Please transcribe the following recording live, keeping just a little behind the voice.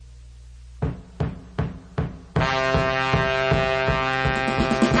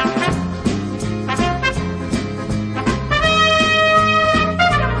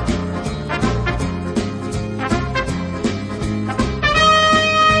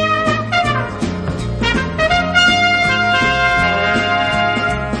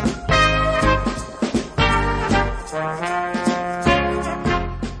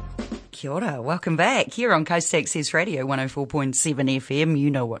welcome back here on Coast Access Radio 104.7 FM.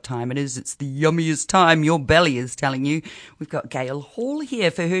 You know what time it is. It's the yummiest time. Your belly is telling you. We've got Gail Hall here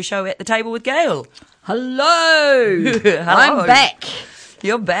for her show At the Table with Gail. Hello. Hello. I'm back.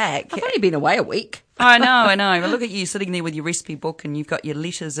 You're back. I've only been away a week. I know. Well, look at you sitting there with your recipe book and you've got your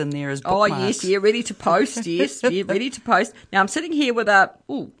letters in there as bookmarks. Oh, yes, ready to post, yes, ready to post. Now, I'm sitting here with a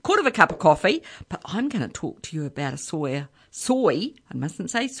quarter of a cup of coffee, but I'm going to talk to you about a soy, I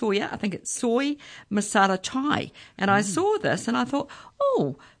mustn't say soya, I think it's soy masala chai. And I saw this and I thought,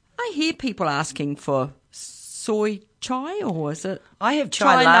 I hear people asking for soy chai, or is it? I have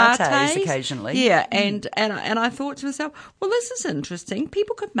chai lattes occasionally. Yeah, and I thought to myself, well, this is interesting.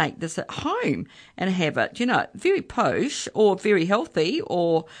 People could make this at home and have it, very posh or very healthy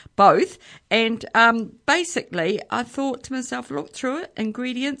or both. And basically, I thought to myself, look through it,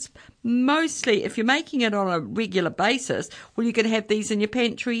 ingredients. Mostly, if you're making it on a regular basis, well, you can have these in your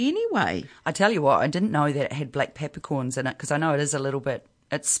pantry anyway. I tell you what, I didn't know that it had black peppercorns in it because I know it is a little bit.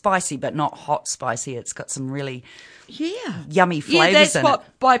 It's spicy, but not hot spicy. It's got some really yummy flavours in it. Yeah, that's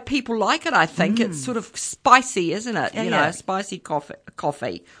why people like it, I think. It's sort of spicy, isn't it? Yeah, Spicy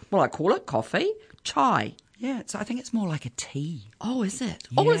coffee. Well, I call it coffee. Chai. Yeah, I think it's more like a tea. Oh, is it?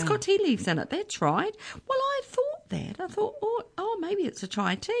 Yeah. Oh, it's got tea leaves in it. That's right. Well, I thought that. I thought, maybe it's a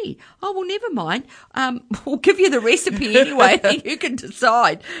chai tea. Oh, well, never mind. We'll give you the recipe anyway, and you can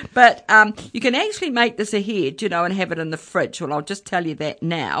decide. But you can actually make this ahead, and have it in the fridge. Well, I'll just tell you that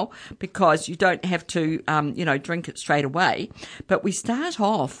now because you don't have to, drink it straight away. But we start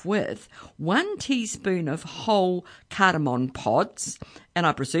off with 1 teaspoon of whole cardamom pods. And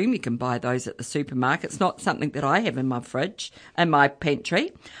I presume you can buy those at the supermarket. It's not something that I have in my fridge, in my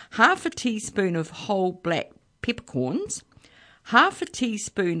pantry. 1/2 teaspoon of whole black peppercorns. 1/2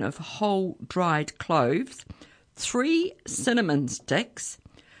 teaspoon of whole dried cloves. 3 cinnamon sticks.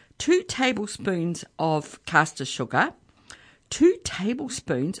 2 tablespoons of caster sugar. 2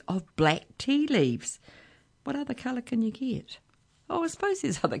 tablespoons of black tea leaves. What other colour can you get? Oh, I suppose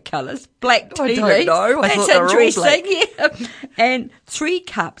there's other colours. Black tea leaves. I don't know. That's interesting. Yeah. And 3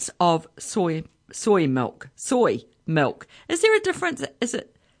 cups of soy milk. Soy milk. Is there a difference? Is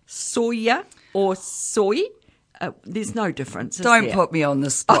it soya or soy? There's no difference. Don't put me on the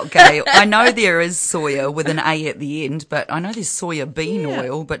spot, Gail. I know there is soya with an A at the end, but I know there's soya bean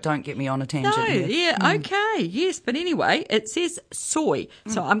oil, but don't get me on a tangent here. Okay, yes. But anyway, it says soy.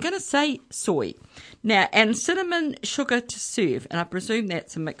 So I'm going to say soy. Now, and cinnamon sugar to serve, and I presume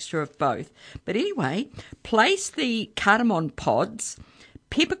that's a mixture of both. But anyway, place the cardamom pods,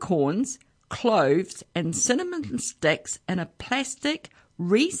 peppercorns, cloves, and cinnamon sticks in a plastic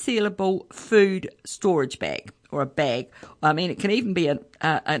resealable food storage bag or a bag. I mean, it can even be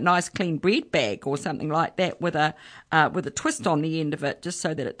a nice clean bread bag or something like that with a twist on the end of it, just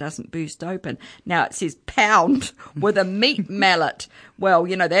so that it doesn't burst open. Now it says pound with a meat mallet. Well,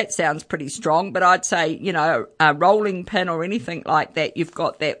 that sounds pretty strong, but I'd say, a rolling pin or anything like that you've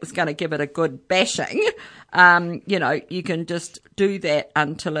got that was going to give it a good bashing. You can just do that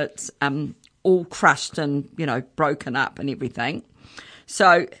until it's all crushed and, broken up and everything.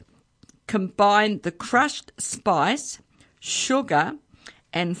 So combine the crushed spice, sugar,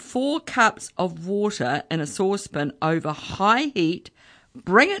 and 4 cups of water in a saucepan over high heat.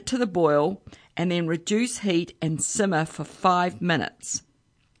 Bring it to the boil and then reduce heat and simmer for 5 minutes.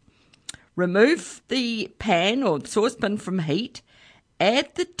 Remove the pan or saucepan from heat.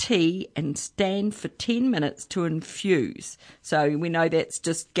 Add the tea and stand for 10 minutes to infuse. So we know that's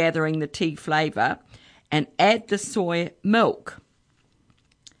just gathering the tea flavour. And add the soy milk.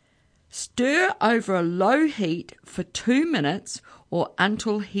 Stir over a low heat for 2 minutes or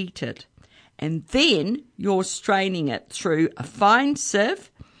until heated. And then you're straining it through a fine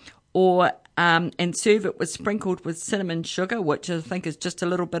sieve or and serve it sprinkled with cinnamon sugar, which I think is just a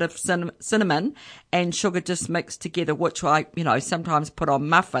little bit of cinnamon and sugar just mixed together, which I, sometimes put on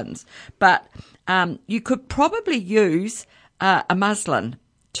muffins. But you could probably use a muslin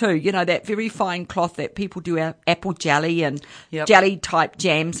too, that very fine cloth that people do apple jelly and jelly type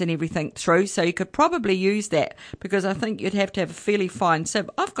jams and everything through. So you could probably use that because I think you'd have to have a fairly fine sieve.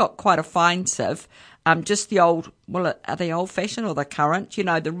 I've got quite a fine sieve, just the old, are they old fashioned or the current,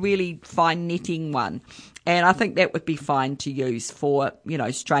 the really fine netting one. And I think that would be fine to use for,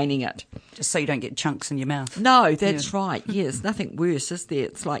 straining it. Just so you don't get chunks in your mouth. No, that's right. Yes, nothing worse, is there?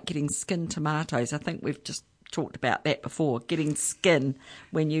 It's like getting skinned tomatoes. I think we've just talked about that before, getting skin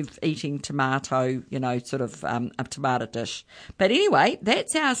when you're eating tomato, sort of a tomato dish. But anyway,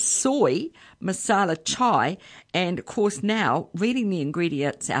 that's our soy masala chai. And of course now, reading the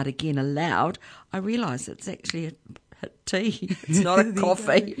ingredients out again aloud, I realise it's actually tea. It's not a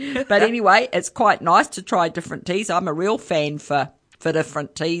coffee. But anyway, it's quite nice to try different teas. I'm a real fan for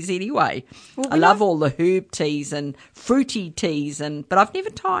different teas anyway. Well, I love all the herb teas and fruity teas, but I've never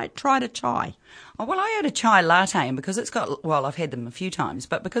tried a chai. Oh, well, I had a chai latte, and because it's got, well, I've had them a few times,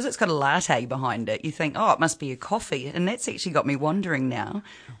 but because it's got a latte behind it, you think, oh, it must be a coffee. And that's actually got me wondering now,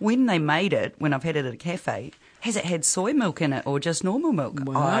 when they made it, when I've had it at a cafe, has it had soy milk in it or just normal milk?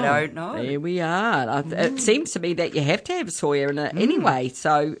 Wow. I don't know. There we are. It seems to me that you have to have soy in it anyway.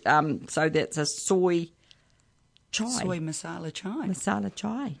 So that's a soy chai. Soy masala chai. Masala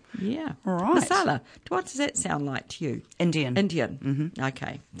chai, yeah. All right. Masala. What does that sound like to you? Indian. Mm-hmm.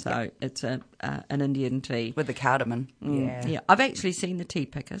 Okay, so it's an Indian tea. With the cardamom. Yeah. I've actually seen the tea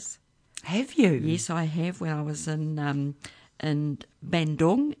pickers. Have you? Yes, I have when I was in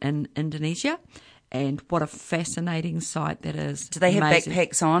Bandung in Indonesia. And what a fascinating sight that is. Do they have amazing.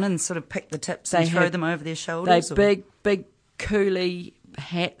 backpacks on and sort of pick the tips and throw them over their shoulders? They big coolie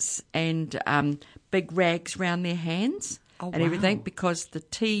hats and big rags round their hands and everything, because the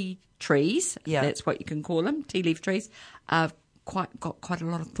tea trees, that's what you can call them, tea leaf trees, got quite a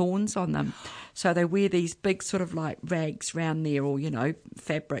lot of thorns on them. So they wear these big sort of like rags round there, or,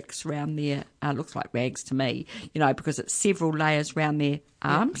 fabrics round there. Looks like rags to me, because it's several layers round their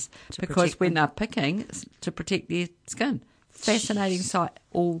arms, because when they're picking, to protect their skin. Fascinating sight,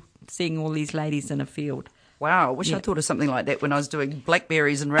 seeing all these ladies in a field. Wow, I wish I thought of something like that when I was doing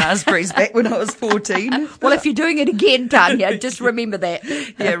blackberries and raspberries back when I was 14. Well, if you're doing it again, Tanya, just remember that.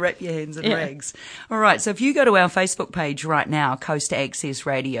 Yeah, wrap your hands in rags. All right, so if you go to our Facebook page right now, Coast Access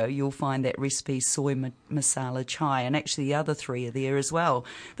Radio, you'll find that recipe, soy masala chai, and actually the other three are there as well.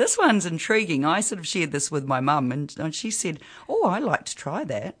 This one's intriguing. I sort of shared this with my mum, and she said, oh, I'd like to try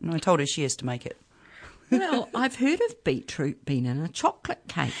that. And I told her she has to make it. Well, I've heard of beetroot being in a chocolate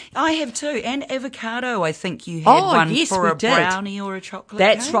cake. I have too. And avocado, I think you had one for a brownie or a chocolate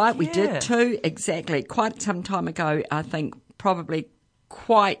cake. That's right, we did too, exactly. Quite some time ago, I think probably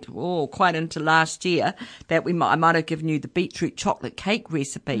quite into last year, that I might have given you the beetroot chocolate cake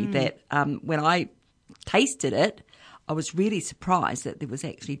recipe that when I tasted it, I was really surprised that there was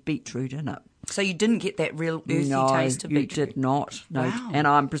actually beetroot in it. So you didn't get that real earthy taste of beetroot? No, you did not. No. Wow. And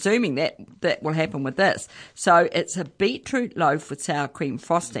I'm presuming that will happen with this. So it's a beetroot loaf with sour cream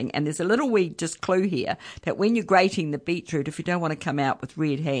frosting, and there's a little wee just clue here that when you're grating the beetroot, if you don't want to come out with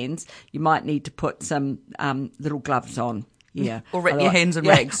red hands, you might need to put some little gloves on. Yeah. Or wrap your hands in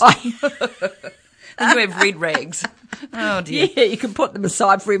rags. And you have red rags. Oh, dear. Yeah, you can put them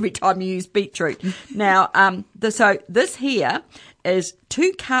aside for every time you use beetroot. Now, so this here is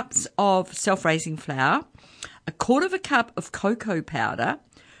 2 cups of self-raising flour, 1/4 cup of cocoa powder,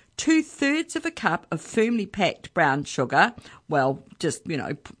 2/3 of a cup of firmly packed brown sugar. Well, just,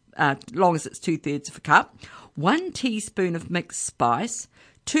 long as it's 2/3 of a cup, 1 teaspoon of mixed spice,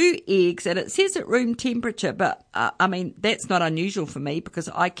 2 eggs, and it says at room temperature, but that's not unusual for me because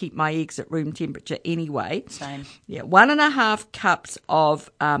I keep my eggs at room temperature anyway. Same. Yeah, 1.5 cups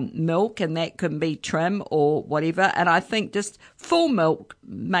of milk, and that can be trim or whatever. And I think just full milk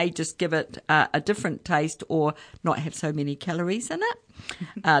may just give it a different taste or not have so many calories in it.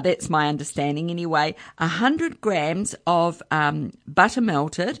 That's my understanding anyway. 100 grams of butter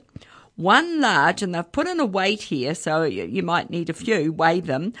melted. 1 large, and they've put in a weight here, so you might need a few, weigh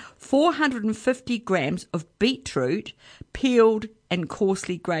them, 450 grams of beetroot, peeled and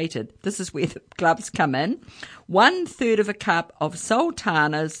coarsely grated. This is where the gloves come in. 1/3 of a cup of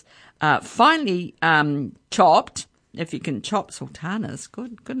sultanas, finely chopped. If you can chop sultanas,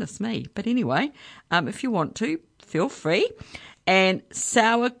 goodness me. But anyway, if you want to, feel free. And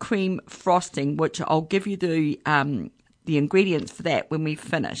sour cream frosting, which I'll give you the ingredients for that when we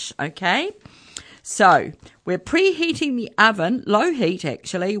finish, okay? So we're preheating the oven, low heat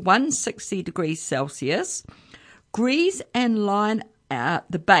actually, 160 degrees Celsius. Grease and line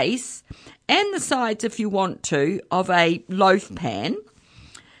the base and the sides, if you want to, of a loaf pan.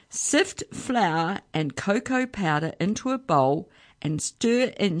 Sift flour and cocoa powder into a bowl and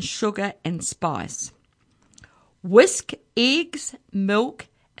stir in sugar and spice. Whisk eggs, milk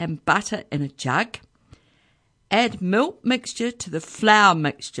and butter in a jug. Add milk mixture to the flour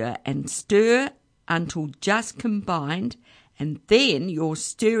mixture and stir until just combined, and then you're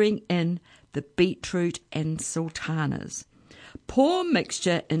stirring in the beetroot and sultanas. Pour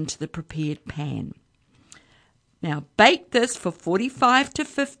mixture into the prepared pan. Now bake this for 45 to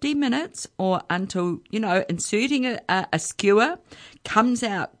 50 minutes or until, inserting a skewer comes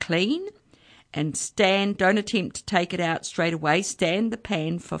out clean, and don't attempt to take it out straight away. Stand the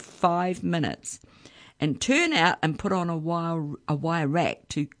pan for 5 minutes. And turn out and put on a wire rack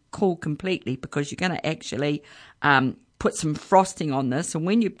to cool completely, because you're going to actually put some frosting on this. And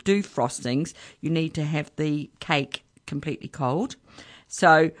when you do frostings, you need to have the cake completely cold.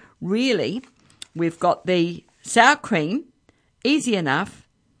 So really, we've got the sour cream, easy enough,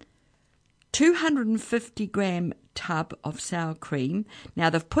 250 gram tub of sour cream. Now,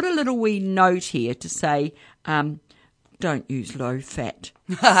 they've put a little wee note here to say, don't use low-fat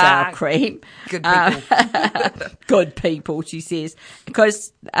sour cream. Good people. Good people, she says.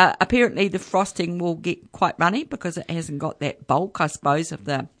 Because apparently the frosting will get quite runny because it hasn't got that bulk, I suppose, of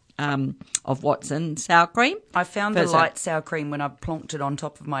the of what's in sour cream. I found the light sour cream when I plonked it on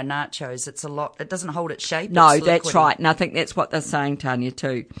top of my nachos. It's a lot. It doesn't hold its shape. No, that's right. And I think that's what they're saying, Tanya,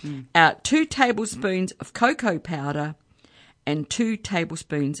 too. 2 tablespoons of cocoa powder and 2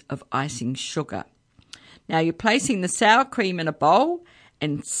 tablespoons of icing sugar. Now, you're placing the sour cream in a bowl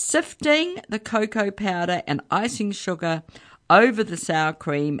and sifting the cocoa powder and icing sugar over the sour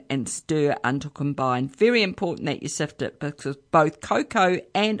cream and stir until combined. Very important that you sift it because both cocoa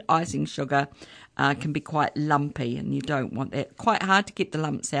and icing sugar can be quite lumpy and you don't want that. Quite hard to get the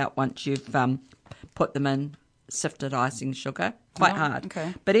lumps out once you've put them in sifted icing sugar. Quite hard.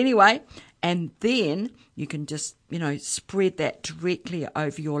 Okay. But anyway, and then you can just, spread that directly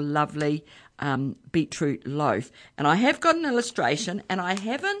over your lovely beetroot loaf. And I have got an illustration, and I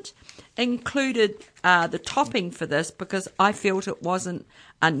haven't included the topping for this because I felt it wasn't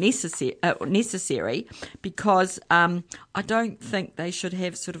necessary because I don't think they should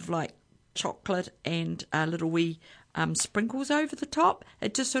have sort of like chocolate and little wee sprinkles over the top.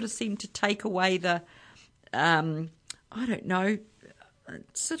 It just sort of seemed to take away the, I don't know,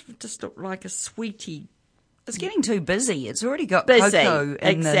 it sort of just looked like a sweetie. It's getting too busy. It's already got Busy, cocoa in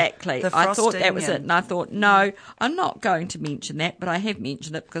exactly. the I thought that was frosting it, and I thought, no, I'm not going to mention that, but I have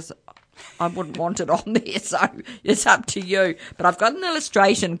mentioned it because I wouldn't want it on there, so it's up to you. But I've got an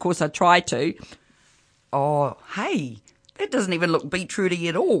illustration, of course, I try to. Oh, hey, that doesn't even look beetrooty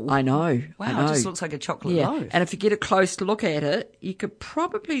at all. I know. Wow, I know. it just looks like a chocolate loaf. And if you get a close look at it, you could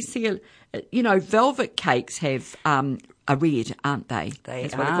probably see, velvet cakes have a red, aren't they? They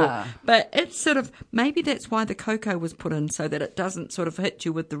are. But it's sort of, maybe that's why the cocoa was put in, so that it doesn't sort of hit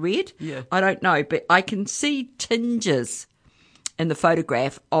you with the red. Yeah. I don't know, but I can see tinges in the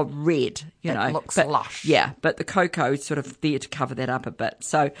photograph of red, It looks lush. Yeah, but the cocoa is sort of there to cover that up a bit.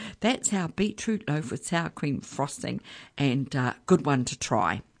 So that's our beetroot loaf with sour cream frosting, and good one to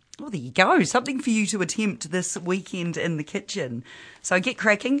try. Well, there you go. Something for you to attempt this weekend in the kitchen. So get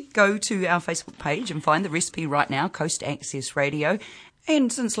cracking. Go to our Facebook page and find the recipe right now, Coast Access Radio.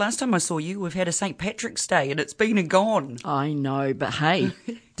 And since last time I saw you, we've had a St. Patrick's Day and it's been and gone. I know, but hey,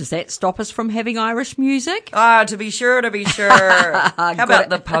 does that stop us from having Irish music? To be sure. How about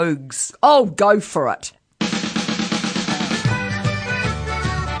the Pogues? Oh, go for it.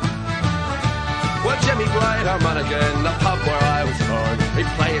 Well, Jimmy Blythe, our manager in the pub where I was born, he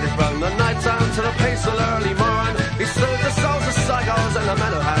played it from the night time to the peaceful early morn. He soothed the souls of psychos and the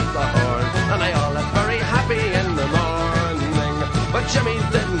men who had the horn, and they all looked very happy in the morning. But Jimmy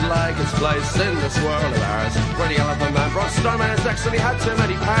didn't like his place in this world of ours, where the elephant man brought storm in his necks and he had too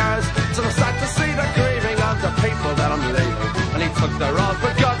many pairs. So I sat to see the grieving of the people that I'm leaving, and he took their all for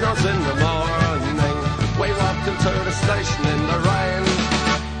God knows in the morning. We walked into the station in the rain,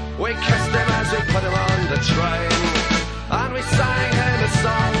 we kissed him as we put him on the train, and we sang him a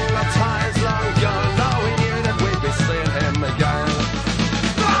song of times long gone, though we knew that we'd be seeing him again.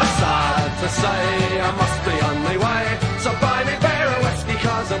 Sad to say, I must be on my way, so buy me beer or whiskey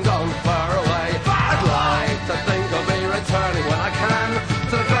cause I'm going far away. I'd like to think I'll be returning when I can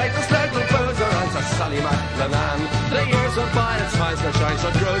to the greatest little boozer and to Sally McLennan. The years went by and times were changed,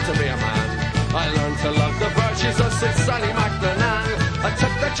 I grew to be a man. I learned to love the virtues of St. Sally McLennan. I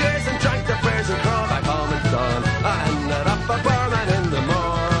took the cheers and drank the beers and crawled back home at dawn. I ended up a barman in the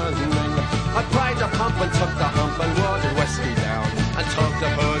morning. I pried the pump and took the hump and watered whiskey down, and took the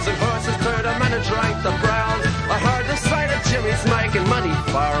booze and horses to the men and drank the brown. I heard the say that Jimmy's making money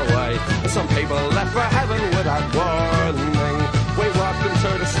far away, and some people left for heaven without warning. We walked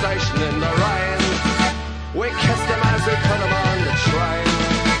into the station in the rain, we kissed him as we put him on the train,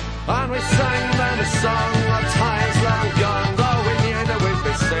 and we sang them a song of times long gone, though we knew that we'd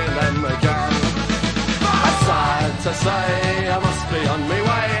be seeing them again. Sad to say, I must be on my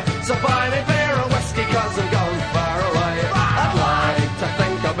way, so buy me beer or whiskey cause I'm going far away. I'd like to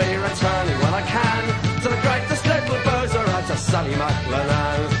think I'll be returning when I can to the greatest little boozer and to Sally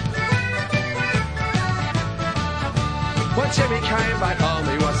McLennan. When Jimmy came back home,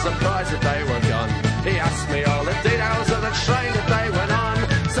 he was surprised that they were gone. He asked me all the details of the train that they went on.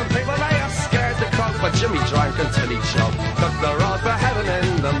 Some people they are scared to croak, but Jimmy drank until he choked. Took the road for heaven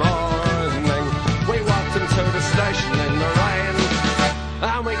in the morning. We walked into the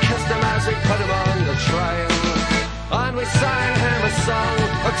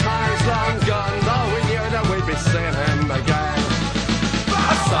but time's long gone, though we knew that we'd be seeing him again.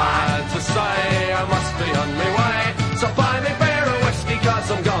 I'm sad to say I must be on my way, so buy me beer and whiskey,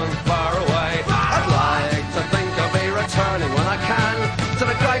 cause I'm gone far away. I'd like to think I'll be returning when I can, to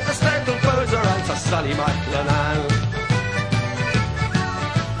the greatest little boozer and to Sally McLennan.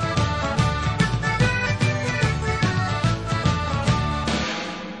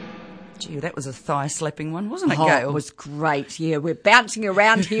 That was a thigh-slapping one, wasn't it, Oh, Gail? it was great. Yeah, we're bouncing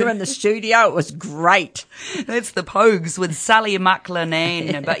around here in the studio. It was great. That's the Pogues with Sally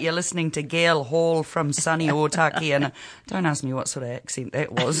McLennan, but you're listening to Gail Hall from sunny Otaki, and don't ask me what sort of accent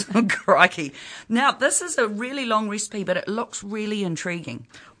that was. Crikey. Now, this is a really long recipe, but it looks really intriguing.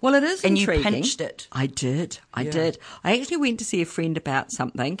 Well, it is intriguing. And you pinched it. I did. I actually went to see a friend about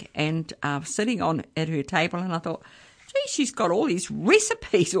something, and sitting on at her table, and I thought, gee, she's got all these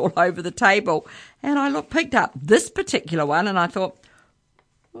recipes all over the table. And I picked up this particular one and I thought,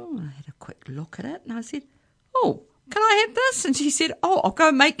 I had a quick look at it and I said, oh, can I have this? And she said, oh, I'll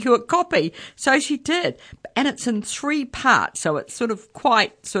go make you a copy. So she did. And it's in 3 parts, so it's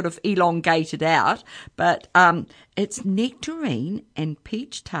quite elongated out. But it's nectarine and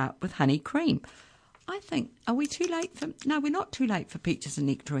peach tart with honey cream. I think, are we too late for... No, we're not too late for peaches and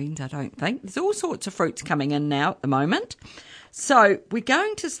nectarines, I don't think. There's all sorts of fruits coming in now at the moment. So we're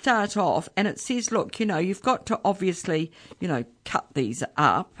going to start off, and it says, look, you've got to obviously, cut these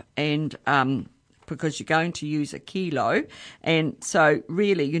up, and because you're going to use a kilo. And so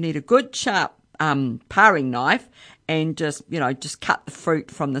really you need a good sharp paring knife and just cut the fruit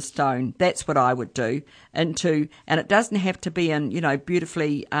from the stone. That's what I would do and it doesn't have to be in,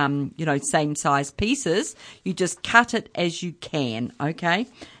 beautifully, same size pieces. You just cut it as you can, okay?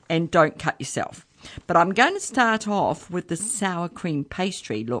 And don't cut yourself. But I'm going to start off with the sour cream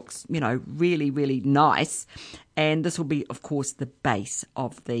pastry. Looks, really, really nice. And this will be, of course, the base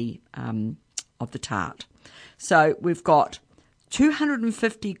of the tart. So we've got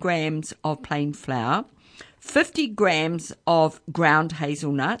 250 grams of plain flour, 50 grams of ground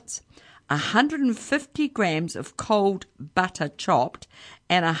hazelnuts, 150 grams of cold butter chopped,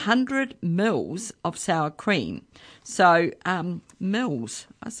 and 100 mils of sour cream. So, mils,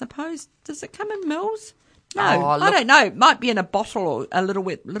 I suppose. Does it come in mils? No, I don't know. It might be in a bottle or a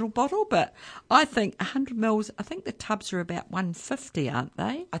little bottle, but I think 100 mils, I think the tubs are about 150, aren't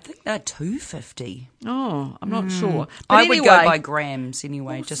they? I think they're 250. Oh, I'm not sure. But I would go by grams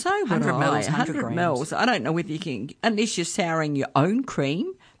anyway, well, just so 100 mils, 100 grams. mils. I don't know whether you can, unless you're souring your own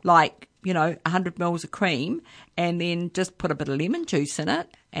cream, like, 100 mils of cream, and then just put a bit of lemon juice in it,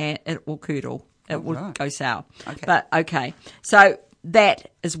 and it will curdle. It will go sour. Okay. But, okay, so... that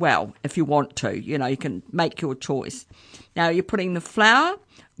as well, if you want to, you can make your choice. Now you're putting the flour,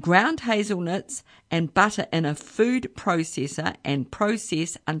 ground hazelnuts and butter in a food processor and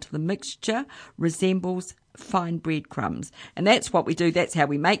process until the mixture resembles fine breadcrumbs. And that's what we do. That's how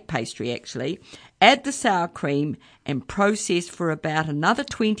we make pastry, actually. Add the sour cream and process for about another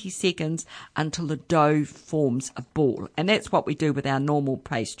 20 seconds until the dough forms a ball. And that's what we do with our normal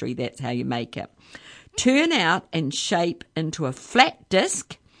pastry. That's how you make it. Turn out and shape into a flat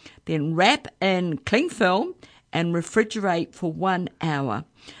disc, then wrap in cling film and refrigerate for 1 hour.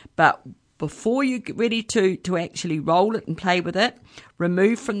 But before you get ready to actually roll it and play with it,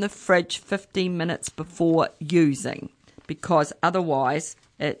 remove from the fridge 15 minutes before using, because otherwise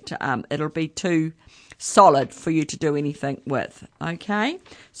it'll be too solid for you to do anything with. Okay?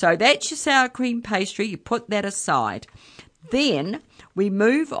 So that's your sour cream pastry. You put that aside. Then we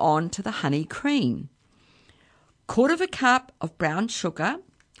move on to the honey cream. 1/4 cup of brown sugar,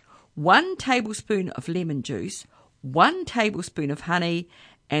 1 tablespoon of lemon juice, 1 tablespoon of honey,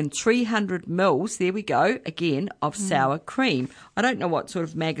 and 300 mils, there we go, again, of sour cream. I don't know what sort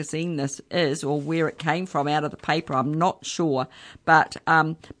of magazine this is or where it came from out of the paper. I'm not sure. But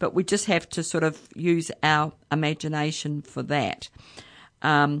we just have to sort of use our imagination for that.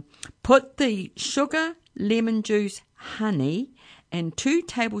 Put the sugar, lemon juice, honey, and 2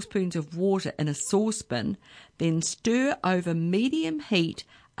 tablespoons of water in a saucepan, then stir over medium heat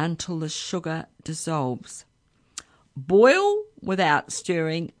until the sugar dissolves. Boil without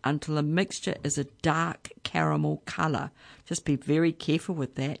stirring until the mixture is a dark caramel colour. Just be very careful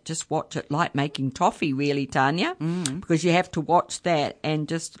with that. Just watch it like making toffee, really, Tanya, because you have to watch that and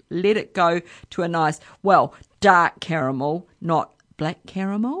just let it go to a nice, dark caramel, not black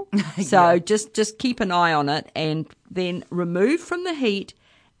caramel. So just keep an eye on it and then remove from the heat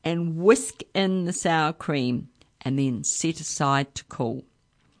and whisk in the sour cream and then set aside to cool.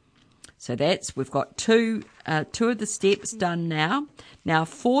 So we've got two of the steps done now. Now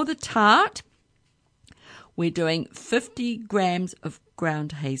for the tart, we're doing 50 grams of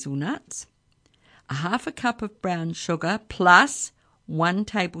ground hazelnuts, a half a cup of brown sugar plus 1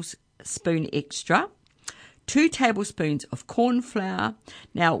 tablespoon extra, 2 tablespoons of corn flour.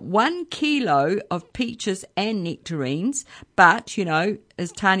 Now, 1 kilo of peaches and nectarines, but,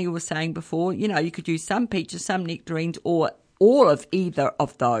 as Tanya was saying before, you could use some peaches, some nectarines, or all of either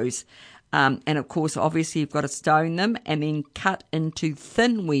of those. And, of course, obviously you've got to stone them and then cut into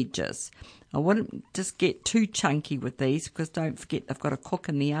thin wedges. I wouldn't just get too chunky with these because don't forget they've got to cook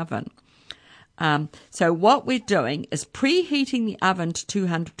in the oven. So what we're doing is preheating the oven to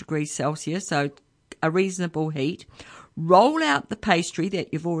 200 degrees Celsius, so a reasonable heat. Roll out the pastry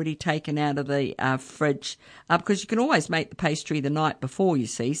that you've already taken out of the fridge, because you can always make the pastry the night before, you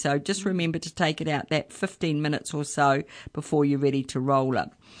see. So just remember to take it out that 15 minutes or so before you're ready to roll it.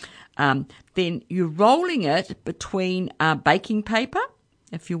 Then you're rolling it between baking paper,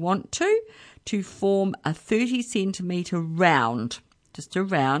 if you want to form a 30 centimetre round, just a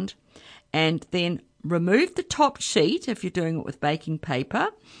round. And then remove the top sheet if you're doing it with baking paper.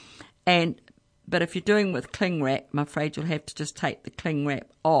 But if you're doing it with cling wrap, I'm afraid you'll have to just take the cling wrap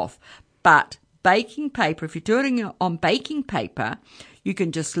off. But baking paper, if you're doing it on baking paper, you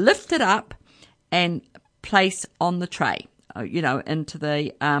can just lift it up and place on the tray, into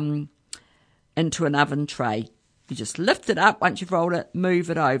an oven tray. You just lift it up. Once you've rolled it, move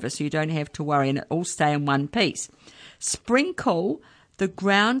it over so you don't have to worry, and it all stay in one piece. Sprinkle the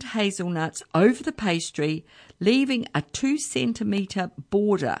ground hazelnuts over the pastry, leaving a 2 centimetre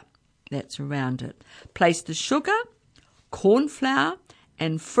border that's around it. Place the sugar, corn flour,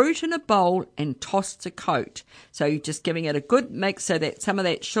 and fruit in a bowl and toss to coat. So you're just giving it a good mix so that some of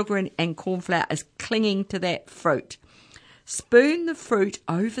that sugar and corn flour is clinging to that fruit. Spoon the fruit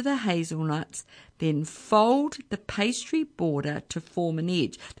over the hazelnuts, then fold the pastry border to form an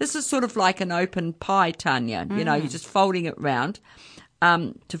edge. This is sort of like an open pie, Tanya. You're just folding it round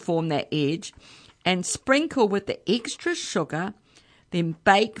to form that edge. And sprinkle with the extra sugar, then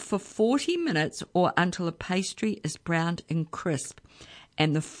bake for 40 minutes or until the pastry is browned and crisp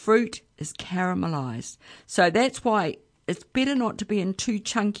and the fruit is caramelized. So that's why it's better not to be in too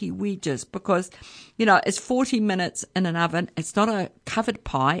chunky wedges, because, it's 40 minutes in an oven. It's not a covered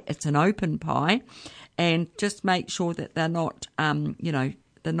pie. It's an open pie. And just make sure that they're not, they're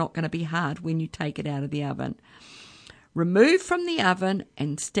not going to be hard when you take it out of the oven. Remove from the oven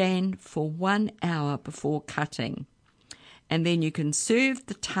and stand for 1 hour before cutting. And then you can serve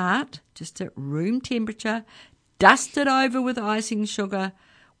the tart just at room temperature, dust it over with icing sugar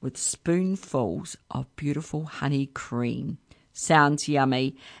with spoonfuls of beautiful honey cream. Sounds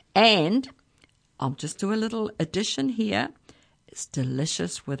yummy. And I'll just do a little addition here. It's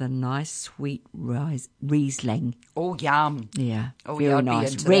delicious with a nice sweet Riesling. Oh, yum. Yeah, oh, very yeah, I'd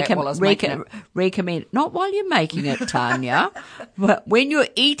nice. Be into that while I was making it. Recommend, not while you're making it, Tanya, but when you're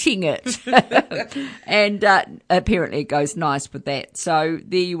eating it. And apparently it goes nice with that. So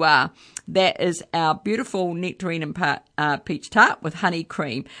there you are. That is our beautiful nectarine and peach tart with honey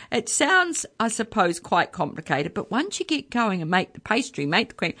cream. It sounds, I suppose, quite complicated, but once you get going and make the pastry, make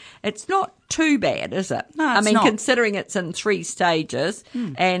the cream, it's not too bad, is it? No, it's not. Considering it's in 3 stages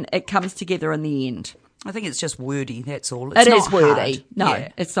and it comes together in the end. I think it's just wordy, that's all. It is not wordy. hard. No,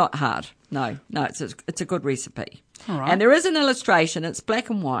 Yeah. it's not hard. No, it's a good recipe. All right. And there is an illustration. It's black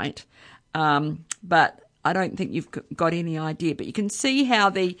and white, but I don't think you've got any idea. But you can see how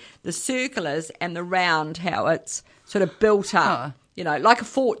the circle is and the round, how it's sort of built up. Like a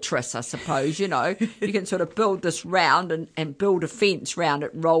fortress, I suppose, You can sort of build this round and build a fence round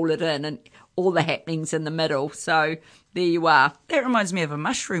it, roll it in, and all the happenings in the middle. So there you are. That reminds me of a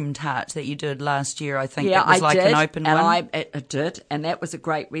mushroom tart that you did last year, I think. Yeah, it was I like did, an open and one. I did, and that was a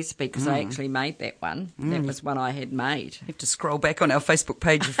great recipe because I actually made that one. That was one I had made. You have to scroll back on our Facebook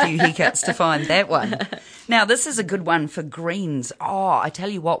page a few hiccups to find that one. Now, this is a good one for greens. Oh, I tell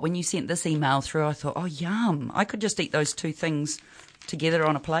you what, when you sent this email through, I thought, oh, yum. I could just eat those 2 things together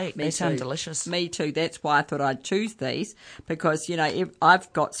on a plate. They sound delicious. Me too. That's why I thought I'd choose these because,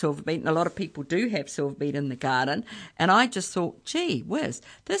 I've got silver beet and a lot of people do have silver beet in the garden. And I just thought, gee whiz,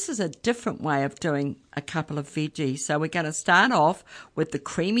 this is a different way of doing a couple of veggies. So we're going to start off with the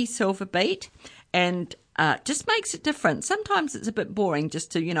creamy silver beet and just makes it different. Sometimes it's a bit boring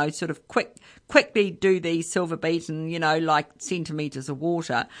just to, sort of quickly do the silver beet and, like centimetres of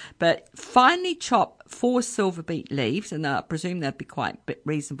water. But finely chop 4 silver beet leaves, and I presume they'd be quite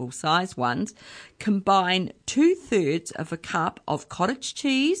reasonable size ones. Combine 2/3 of a cup of cottage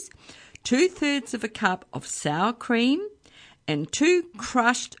cheese, 2/3 of a cup of sour cream, and 2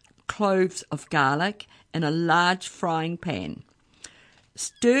 crushed cloves of garlic in a large frying pan.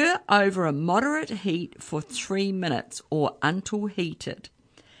 Stir over a moderate heat for 3 minutes or until heated.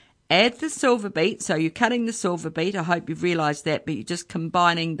 Add the silver beet. So you're cutting the silver beet. I hope you've realised that, but you're just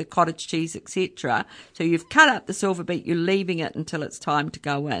combining the cottage cheese, etc. So you've cut up the silver beet. You're leaving it until it's time to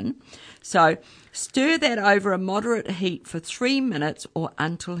go in. So stir that over a moderate heat for 3 minutes or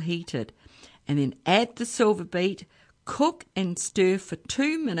until heated. And then add the silver beet. Cook and stir for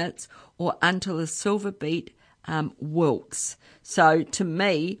 2 minutes or until the silver beet wilts. So to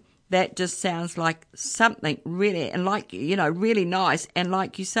me, that just sounds like something really, and like, really nice. And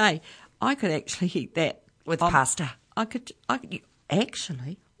like you say, I could actually eat that with pasta. I could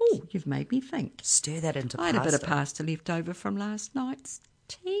actually. Oh, you've made me think. Stir that into pasta. I had a bit of pasta left over from last night's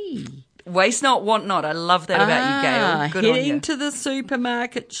tea. Waste not, want not. I love that about you, Gail. Good on you. Heading to the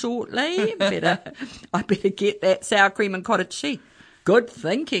supermarket shortly. I better get that sour cream and cottage cheese. Good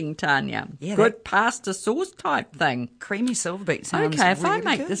thinking, Tanya. Yeah, good pasta sauce type thing. Creamy silver beet sounds okay, if really I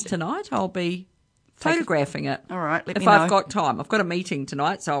make good. this tonight, I'll be photographing it. All right, let me if know. I've got time. I've got a meeting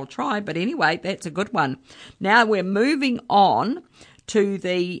tonight, so I'll try. But anyway, that's a good one. Now we're moving on to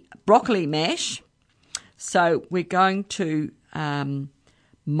the broccoli mash. So we're going to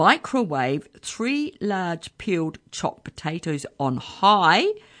microwave 3 large peeled chopped potatoes on high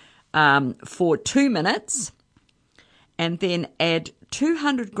for 2 minutes. And then add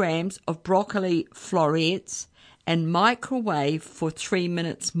 200 grams of broccoli florets and microwave for 3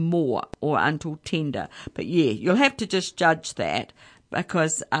 minutes more or until tender. But yeah, you'll have to just judge that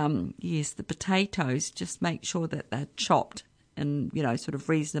because, yes, the potatoes, just make sure that they're chopped in, sort of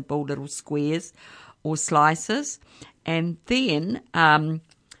reasonable little squares or slices. And then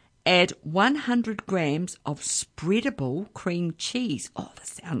add 100 grams of spreadable cream cheese. Oh, that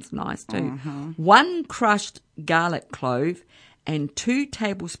sounds nice too. 1 crushed garlic clove and 2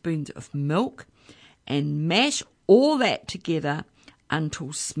 tablespoons of milk, and mash all that together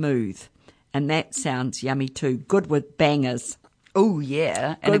until smooth. And that sounds yummy too. Good with bangers. Oh,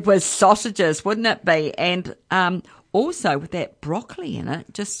 yeah. Good with sausages, wouldn't it be? And also with that broccoli in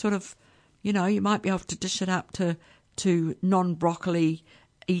it, just sort of, you might be able to dish it up to non-broccoli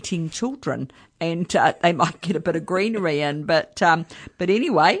eating children, and they might get a bit of greenery in. But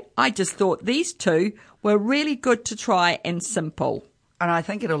anyway, I just thought these two were really good to try and simple. And I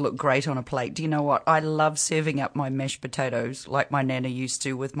think it'll look great on a plate. Do you know what? I love serving up my mashed potatoes like my nana used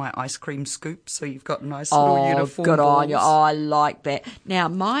to with my ice cream scoop. So you've got nice little uniform good balls. on you. Oh, I like that. Now,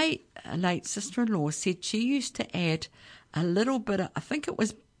 my late sister-in-law said she used to add a little bit of, I think it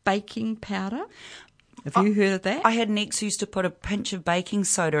was baking powder. Have you heard of that? I had an ex who used to put a pinch of baking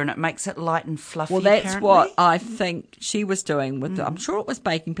soda and it makes it light and fluffy. Well, that's apparently. what I think she was doing with I'm sure it was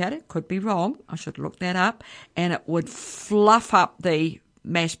baking powder. Could be wrong. I should look that up. And it would fluff up the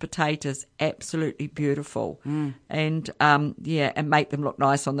mashed potatoes. Absolutely beautiful. And, and make them look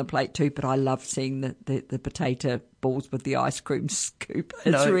nice on the plate too. But I love seeing the potato balls with the ice cream scoop.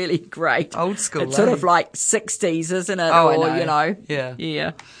 It's really great. Old school. It's sort of like 60s, isn't it? Oh, or, I know.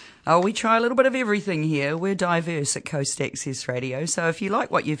 Yeah. Oh, we try a little bit of everything here. We're diverse at Coast Access Radio. So if you like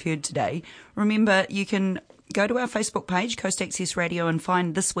what you've heard today, remember you can go to our Facebook page, Coast Access Radio, and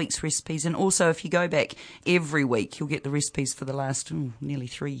find this week's recipes. And also, if you go back every week, you'll get the recipes for the last nearly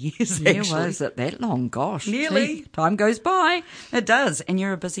 3 years, actually. Yeah, was it that long? Gosh. Nearly. Gee, time goes by. It does. And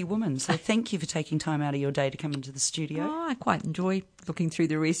you're a busy woman. So thank you for taking time out of your day to come into the studio. Oh, I quite enjoy looking through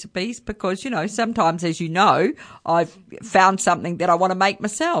the recipes because, sometimes, as you know, I've found something that I want to make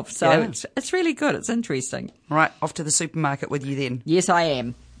myself. So it's really good. It's interesting. Right, off to the supermarket with you then. Yes, I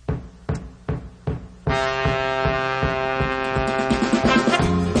am.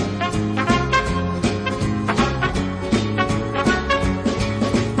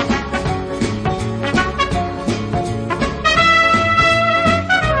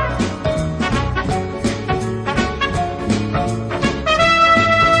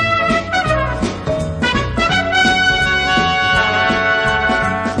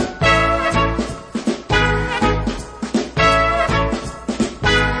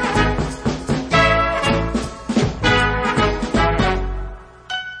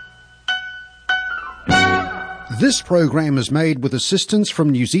 This program is made with assistance from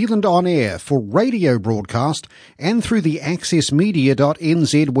New Zealand On Air for radio broadcast and through the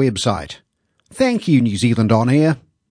accessmedia.nz website. Thank you, New Zealand On Air.